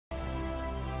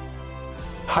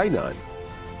Hainan,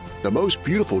 the most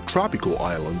beautiful tropical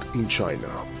island in China,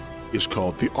 is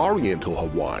called the Oriental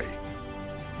Hawaii.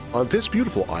 On this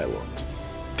beautiful island,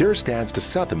 there stands the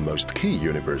southernmost key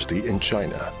university in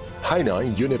China,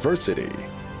 Hainan University,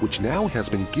 which now has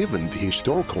been given the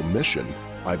historical mission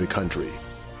by the country.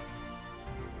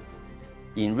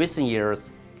 In recent years,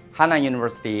 Hainan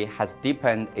University has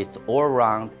deepened its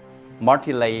all-round,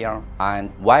 multi-layer, and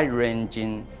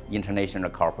wide-ranging international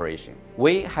cooperation.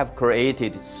 We have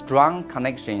created strong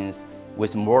connections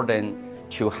with more than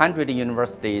 200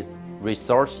 universities,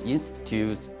 research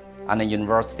institutes, and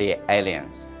university allies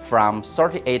from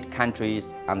 38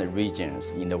 countries and regions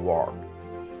in the world.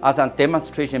 As a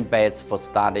demonstration base for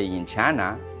study in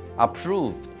China,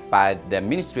 approved by the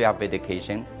Ministry of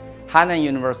Education, Hainan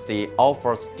University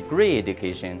offers degree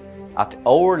education at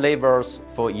all levels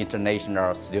for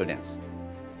international students.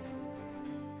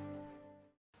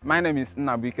 My name is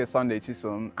Nnabike Sunday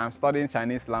Chisom. I'm studying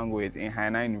Chinese language in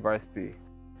Hainan University,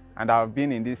 and I've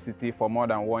been in this city for more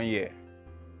than 1 year.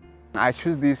 I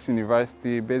choose this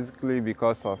university basically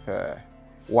because of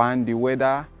one, the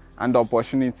weather and the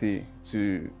opportunity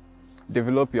to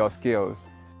develop your skills.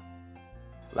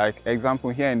 Like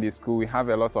example, here in the school, we have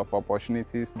a lot of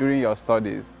opportunities during your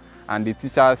studies, and the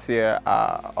teachers here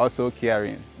are also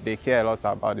caring. They care a lot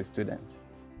about the students.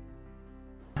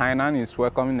 Hainan is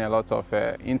welcoming a lot of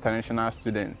international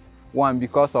students. One,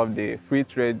 because of the free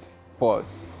trade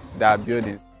ports they are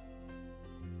building.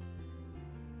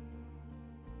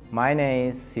 My name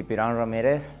is Cipriano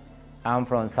Ramirez. I'm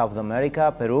from South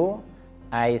America, Peru.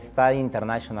 I study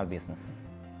international business.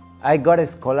 I got a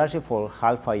scholarship for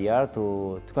half a year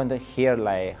to come here,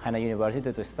 like Hainan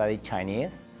University, to study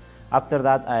Chinese. After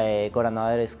that, I got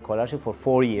another scholarship for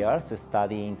 4 years to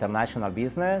study international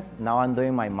business. Now I'm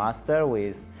doing my master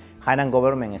with Hainan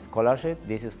Government Scholarship.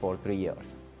 This is for 3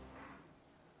 years.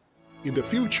 In the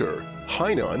future,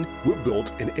 Hainan will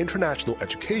build an international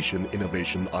education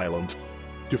innovation island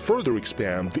to further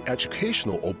expand the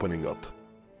educational opening up.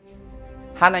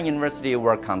 Hainan University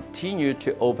will continue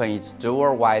to open its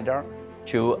door wider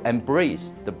to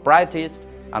embrace the brightest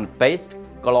and best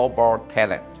global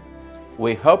talent.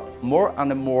 We hope more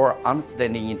and more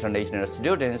understanding international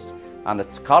students and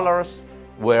scholars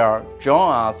will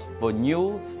join us for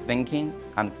new thinking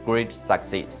and great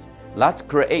success. Let's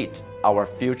create our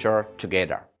future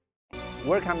together.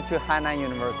 Welcome to Hainan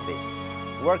University.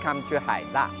 Welcome to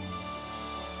Hainan.